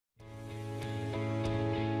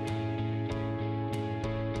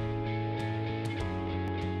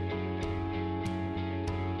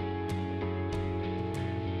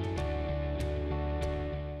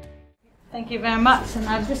Thank you very much. And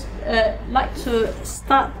I'd just like to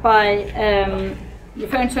start by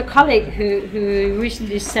referring to a colleague who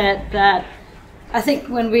recently said that I think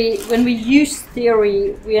when we use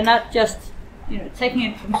theory, we are not just taking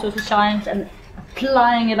it from social science and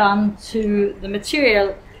applying it on to the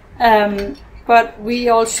material, but we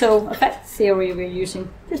also affect theory we're using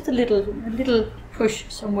just a little push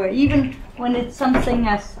somewhere, even when it's something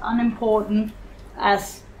as unimportant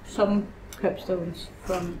as some kerbstones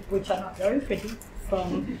which are not very pretty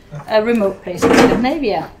from a remote place in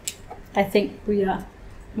Scandinavia. I think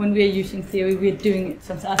when we are using theory, we're doing it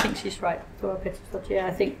something. I think she's right for yeah,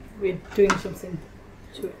 I think we're doing something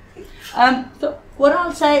to it. So what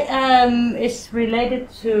I'll say is related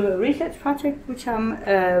to a research project which I'm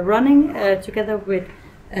running together with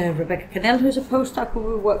Rebecca Cannell, who's a postdoc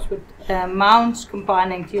who works with mounds,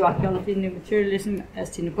 combining geoarchaeology and new materialism, as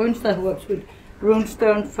Tina Brunstad, who works with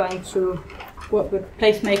runestones, trying to work with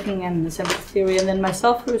placemaking and assembly theory, and then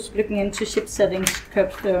myself, who's looking into ship settings,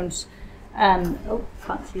 kerbstones, and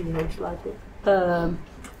can't see the whole slide here,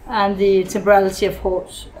 and the temporality of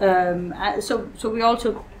hordes. So we're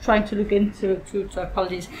also trying to look into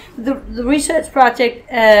typologies. The research project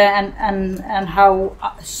and how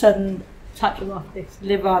certain types of objects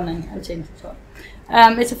live on and change and so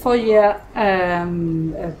on. It's a 4-year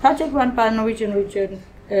project run by the Norwegian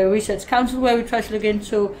Research Council, where we try to look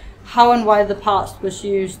into how and why the past was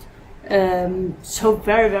used so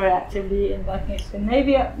very, very actively in Viking Age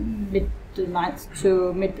Scandinavia, mid the 9th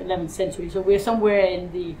to mid 11th century. So we're somewhere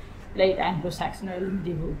in the late Anglo-Saxon, early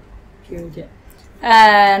medieval period here.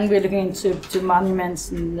 And we're looking into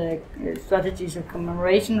monuments and strategies of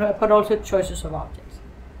commemoration, but also choices of objects.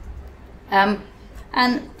 And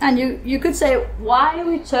you could say, why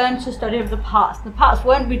return to study of the past? The past,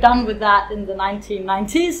 weren't we done with that in the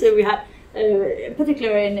 1990s? So we had,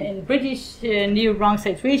 particularly in British New Wrong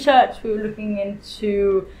States research, we were looking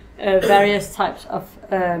into various types of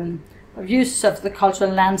use of the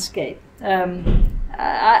cultural landscape.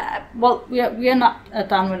 Well, we are not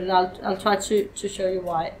done with it. I'll try to show you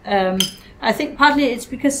why. I think partly it's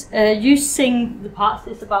because using the past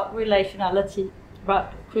is about relationality,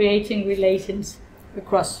 about creating relations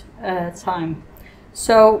across time.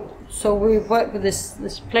 So we work with this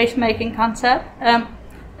placemaking concept,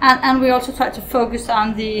 and we also try to focus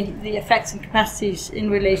on the effects and capacities in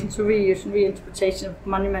relation to reuse and reinterpretation of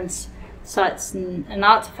monuments, sites, and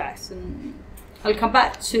artifacts. And I'll come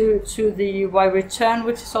back to the why return,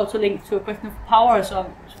 which is also linked to a question of power. So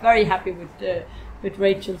I'm very happy with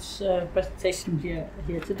Rachel's presentation here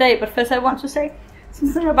today. But first, I want to say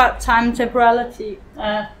something about time and temporality.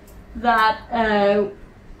 That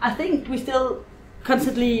I think we still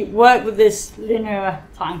constantly work with this linear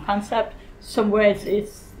time concept. Somewhere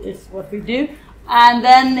it's what we do, and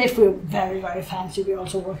then if we're very, very fancy, we're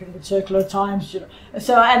also working with circular times.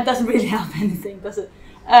 So it doesn't really help anything, does it?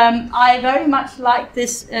 I very much like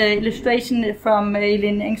this illustration from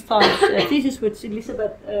Elin Engström's thesis, which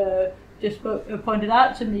Elisabeth just pointed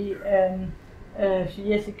out to me a few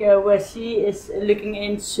years ago, where she is looking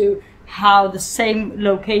into how the same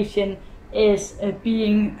location is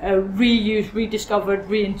being reused, rediscovered,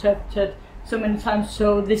 reinterpreted so many times.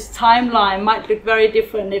 So this timeline might look very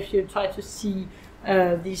different if you try to see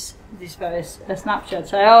these various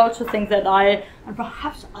snapshots. I also think that I, and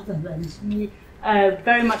perhaps other than me,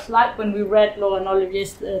 very much like when we read Laura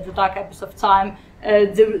Olivier's The Dark Abyss of Time,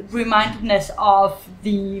 the remindedness of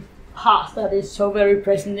the past that is so very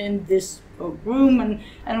present in this room, and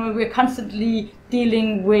when we're constantly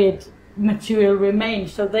dealing with material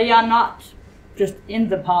remains. So they are not just in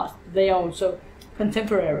the past, they are also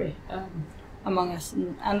contemporary among us,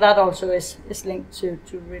 and that also is linked to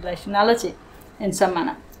relationality in some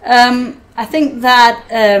manner. I think that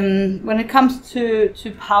when it comes to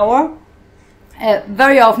power,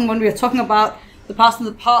 very often when we are talking about the past and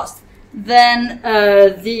the past, then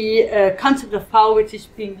the concept of power which is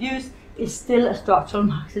being used is still a structural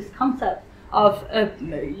Marxist concept of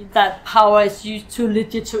that power is used to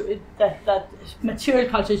that material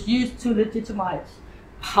culture is used to legitimize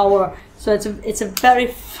power. So it's a very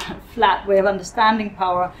flat way of understanding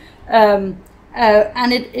power, and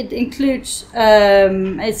it includes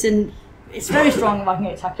it's very strong in Viking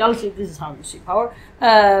Age archaeology. This is how you see power,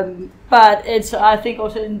 but it's I think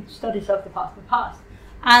also in studies of the past,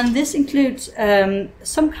 and this includes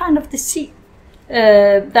some kind of deceit.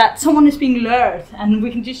 That someone is being lured, and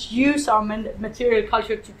we can just use our material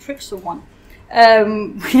culture to trick someone,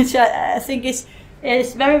 which I think is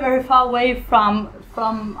very, very far away from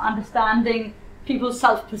understanding people's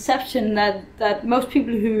self-perception, that most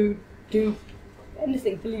people who do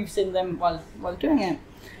anything believes in them while doing it.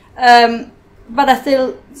 But I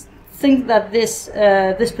still think that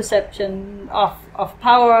this perception of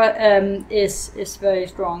power is very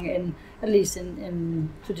strong at least in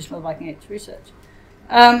traditional Viking Age research.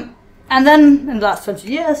 And then in the last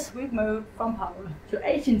 20 years, we've moved from power to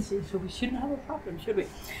agency, so we shouldn't have a problem, should we?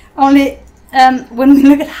 Only when we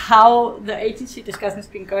look at how the agency discussion has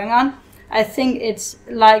been going on, I think it's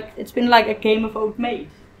been like a game of old maid.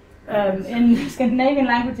 In Scandinavian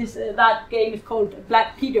languages, that game is called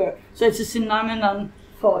Black Peter, so it's a synonym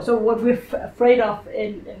for. So what we're afraid of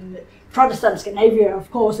in Protestant Scandinavia,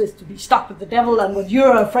 of course, is to be stuck with the devil, and what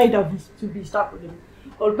you're afraid of is to be stuck with the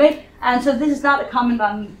old maid. And so this is not a comment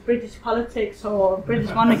on British politics or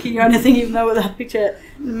British monarchy or anything, even though that picture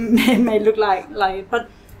may look like it.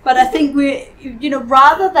 But I think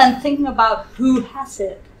rather than thinking about who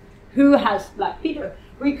has Black Peter,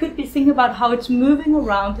 we could be thinking about how it's moving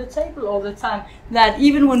around the table all the time. That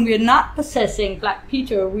even when we're not possessing Black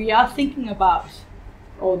Peter, we are thinking about,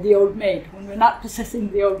 or the old maid. When we're not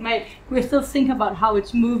possessing the old maid, we're still thinking about how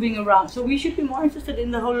it's moving around. So we should be more interested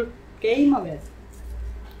in the whole game of it,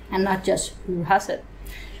 and not just who has it.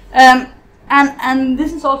 And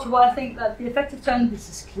this is also why I think that the effective turn, this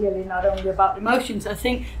is clearly not only about emotions. I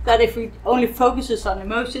think that if we only focuses on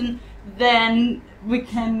emotion, then we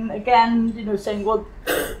can, again, saying, well,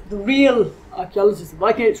 the real archaeologists, the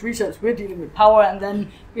Viking Age research, we're dealing with power, and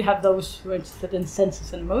then we have those who are interested in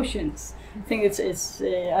senses and emotions. I think it's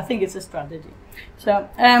a strategy. So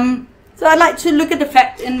I'd like to look at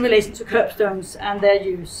effect in relation to kerbstones and their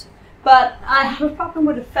use. But I have a problem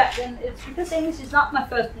with effect, and it's because English is not my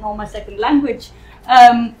first nor my second language.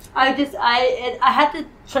 I had to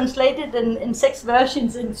translate it in 6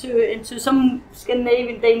 versions into some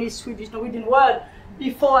Scandinavian, Danish, Swedish, Norwegian word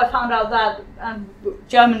before I found out that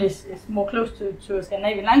German is more close to a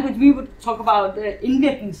Scandinavian language. We would talk about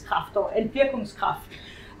indvirkningskraft or Entwirkungskraft,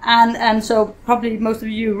 and so probably most of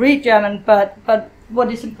you read German, but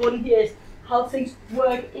what is important here is how things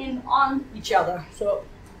work on each other. So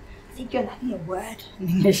I think you're lacking a word in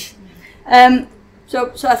English.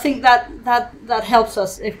 So I think that helps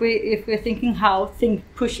us if we're thinking how things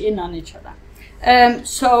push in on each other.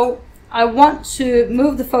 So I want to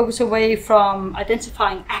move the focus away from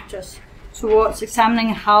identifying actors towards examining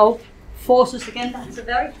how forces, again, that's a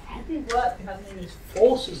very heavy word we have in English,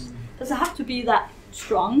 forces. Does it have to be that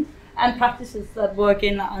strong? And practices that work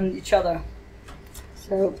in on each other.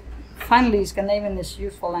 So finally, Scandinavian is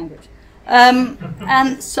useful language. And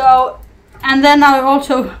then I've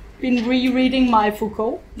also been rereading my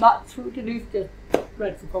Foucault, not through Deleuze, just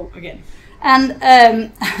read Foucault again, and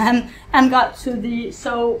got to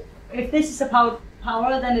so if this is about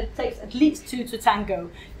power, then it takes at least 2 to tango.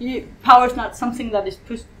 Power is not something that is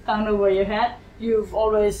pushed down over your head. You've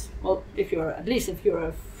always, well, if you're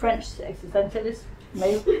a French existentialist,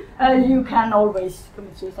 male, you can always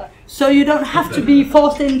commit suicide. So you don't have to be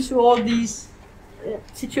forced into all these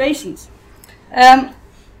situations.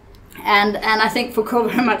 And I think Foucault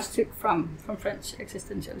very much took from French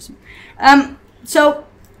existentialism. So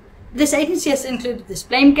this agency has included this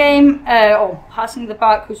blame game, or passing the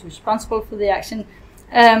buck, who's responsible for the action.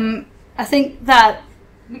 I think that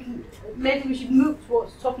maybe we should move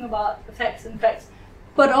towards talking about effects and effects,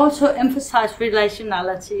 but also emphasize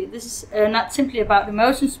relationality. This is not simply about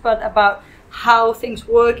emotions, but about how things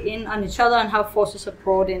work in on each other and how forces are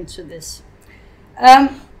brought into this.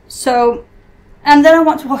 And then I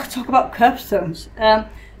want to talk about kerbstones.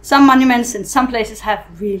 Some monuments in some places have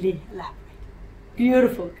really elaborate,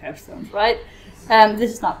 beautiful kerbstones, right?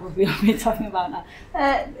 This is not what we'll be talking about now.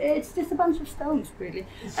 It's just a bunch of stones, really.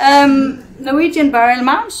 Norwegian burial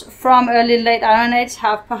mounds from early and late Iron Age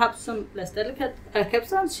have perhaps some less delicate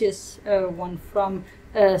kerbstones. Here's one from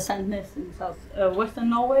Sandnes in south-western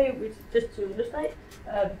Norway, which is just to illustrate,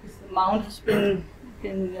 because the mound has been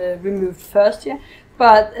removed first here.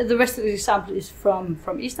 But the rest of the example is from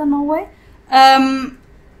eastern Norway.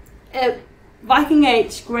 Viking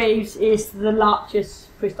Age graves is the largest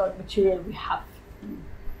prehistoric material we have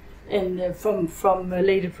from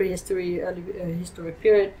later prehistory, early historic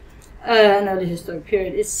period, an early historic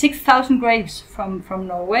period. It's 6,000 graves from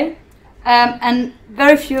Norway, and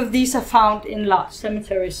very few of these are found in large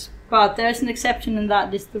cemeteries. But there is an exception, and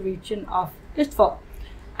that is the region of Østfold.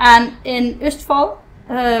 And in Østfold,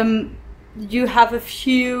 you have a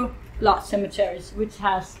few large cemeteries which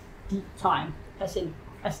has deep time, as in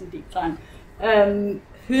deep time.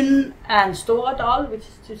 Hun and Storedal, which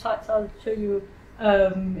is 2 sites I'll show you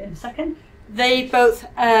in a second, they both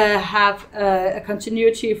have a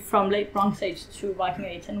continuity from late Bronze Age to Viking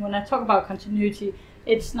Age. And when I talk about continuity,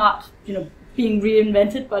 it's not being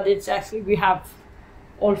reinvented, but it's actually we have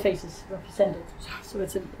all faces represented. So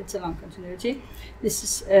it's a long continuity. This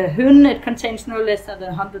is Hun. It contains no less than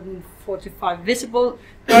 145 visible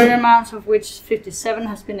burial mounds, of which 57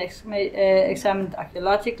 has been examined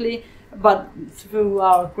archaeologically. But through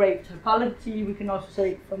our grave topology, we can also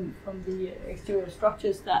say from the exterior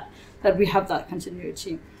structures that we have that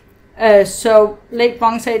continuity. So late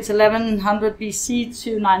Bronze Age, 1100 BC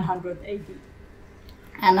to 900 AD.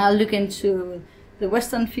 And I'll look into the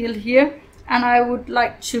western field here. And I would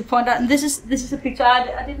like to point out, and this is a picture.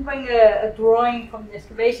 I didn't bring a drawing from the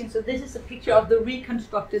excavation, so this is a picture of the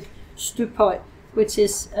reconstructed stupoi, which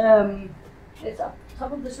is it's up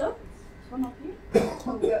top of the slope. It's one up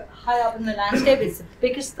here, high up in the landscape. It's the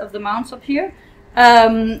biggest of the mounds up here,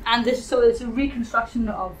 and it's a reconstruction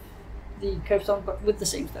of the kerbstone, but with the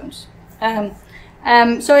same stones.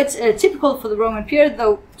 So it's typical for the Roman period,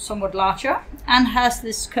 though somewhat larger, and has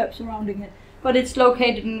this curve surrounding it. But it's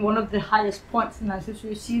located in one of the highest points, and as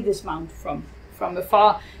you see this mound from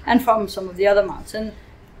afar and from some of the other mounds.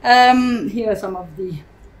 And here are some of the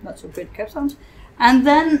not so great kerbstones. And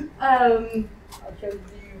then I'll show you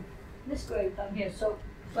this grave down here. So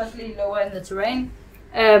slightly lower in the terrain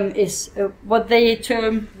is what they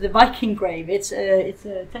term the Viking grave. It's a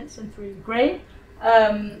 10th century grave,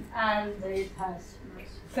 and it has.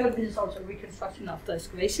 This is also a reconstruction after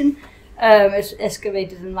excavation. It's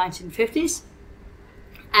excavated in the 1950s.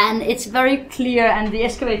 And it's very clear, and the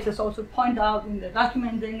excavators also point out in the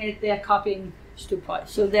documenting it, they're copying stupoi.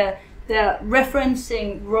 So they're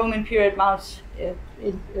referencing Roman period mounds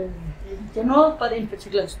in general, but in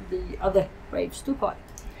particular the other grave stupoi.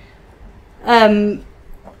 And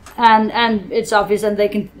it's obvious, and they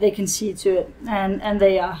can see to it, and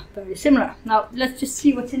they are very similar. Now let's just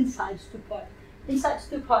see what's inside stupoi. Inside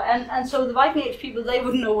stupoi, and so the Viking Age people, they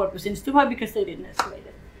wouldn't know what was in stupoi because they didn't excavate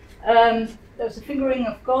it. There was a fingering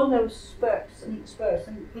of gold, there was spurs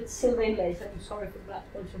and with silver inlays. I'm sorry for that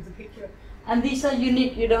also of the picture. And these are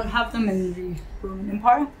unique. You don't have them in the Roman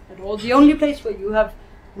Empire at all. The only place where you have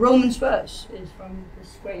Roman spurs is from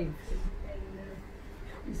this grave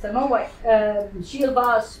in Eastern Norway. Shield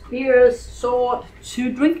bars, spears, sword,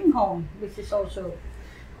 2 drinking horn, which is also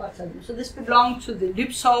quite something. So this belonged to the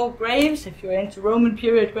Østfold graves, if you're into Roman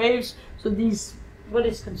period graves. So these, what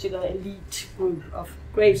is considered an elite group of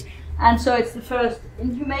graves. And so it's the first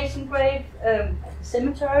inhumation grave at the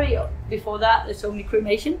cemetery. Before that, it's only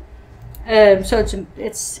cremation. So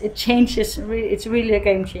it changes. It's really a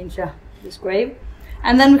game changer, this grave.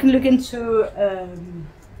 And then we can look into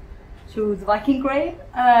to the Viking grave.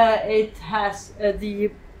 It has the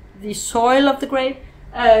soil of the grave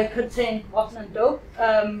contained rotten and dope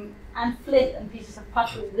and flint and pieces of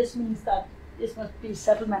pottery. This means that this must be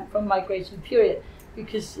settlement from migration period,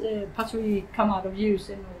 because pottery come out of use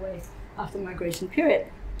in Norway after migration period.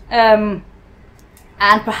 And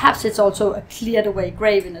perhaps it's also a cleared away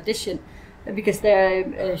grave in addition, because there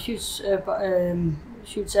are huge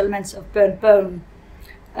elements of burnt bone.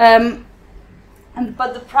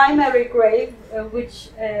 But the primary grave, which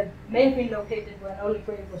may have been located when an older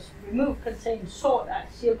grave was removed, contains sword,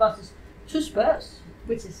 axe, shield bosses, 2 spurs,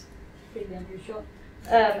 which is really unusual,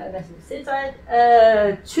 a vessel of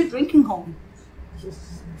citrate, 2 drinking horn, which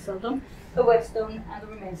is seldom, a whetstone, and the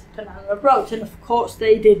remains of a brooch. And of course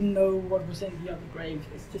they didn't know what was in the other grave.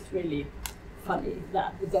 It's just really funny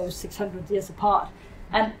that with those 600 years apart.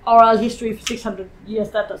 And oral history for 600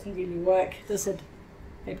 years, that doesn't really work, does it?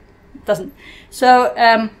 It doesn't. So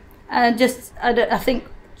I think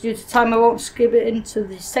due to time I won't skip it into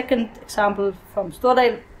the second example from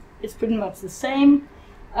Stordale. It's pretty much the same.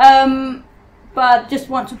 But just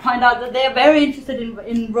want to point out that they are very interested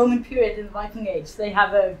in Roman period in the Viking Age. They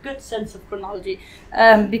have a good sense of chronology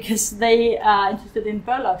because they are interested in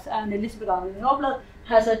burlocks, and Elisabeth Arnold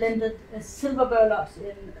has identified silver burlocks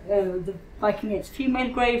in the Viking Age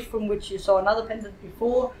female grave, from which you saw another pendant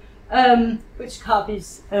before, which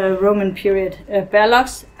copies Roman period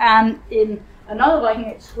burlocks, and in another Viking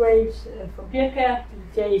Age grave from Birka,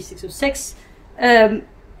 J606,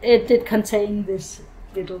 it did contain this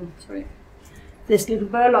little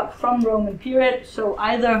burlock from Roman period. So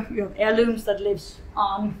either you have heirlooms that lives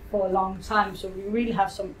on for a long time, so we really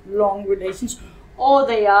have some long relations, or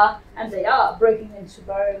they are breaking into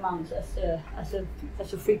burial mounds as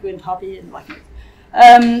a frequent hobby in Viking.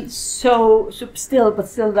 So still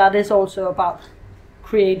that is also about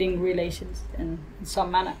creating relations in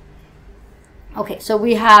some manner. Okay, so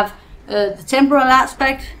we have the temporal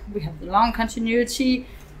aspect, we have the long continuity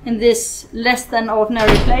in this less than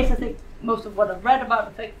ordinary place. I think most of what I've read about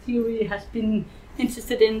effect theory has been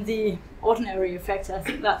interested in the ordinary effects. I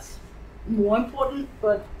think that's more important,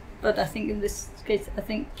 but but I think in this case, I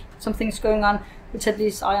think something's going on, which at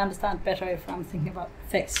least I understand better if I'm thinking about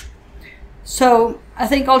effects. So I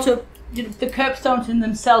think also the kerbstones in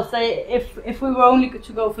themselves, if we were only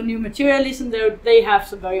to go for new materialism, they have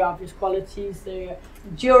some very obvious qualities. They're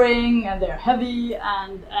enduring and they're heavy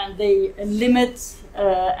and they limit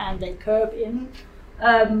and they curve in.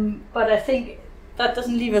 But I think that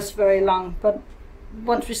doesn't leave us very long. But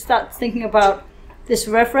once we start thinking about this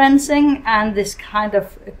referencing and this kind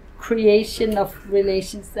of creation of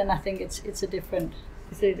relations, then I think it's a different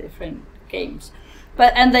games.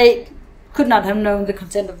 And they could not have known the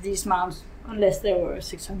content of these mounds unless there were a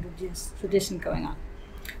 600 years tradition going on.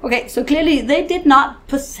 Okay, so clearly they did not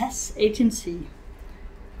possess agency,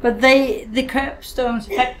 but the kerbstones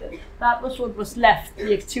affected. That was what was left,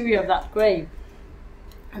 the exterior of that grave.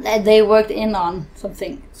 And they worked in on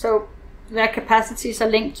something. So their capacities are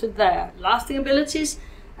linked to their lasting abilities,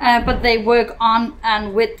 but they work on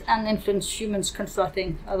and with and influence humans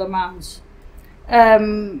constructing other mounds.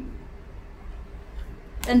 And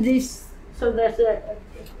these, so there's a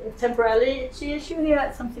temporality issue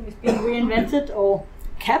here. Something is being reinvented or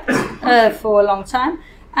kept for a long time,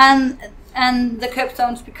 and the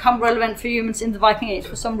kerbstones become relevant for humans in the Viking Age.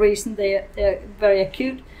 For some reason, they're very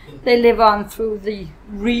acute. They live on through the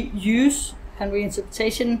reuse and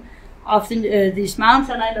reinterpretation of these mounds,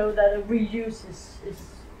 and I know that a reuse is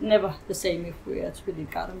never the same if we are to believe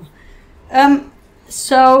Gadamer.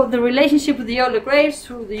 So the relationship with the older graves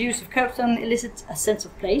through the use of kerbstone elicits a sense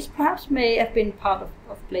of place, perhaps may have been part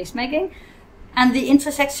of placemaking, and the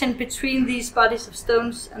intersection between these bodies of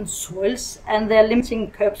stones and soils and their limiting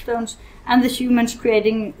kerbstones and the humans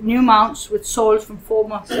creating new mounds with soils from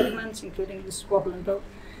former settlements, including the squabble and boat.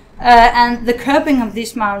 And the curbing of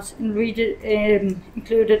these mounds included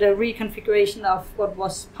a reconfiguration of what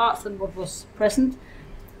was past and what was present.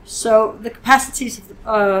 So the capacities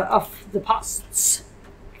of the pasts,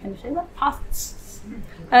 can you say that? Pasts,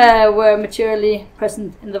 were materially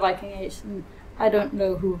present in the Viking Age. And I don't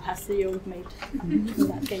know who has the old mate in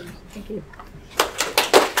that game. Thank you.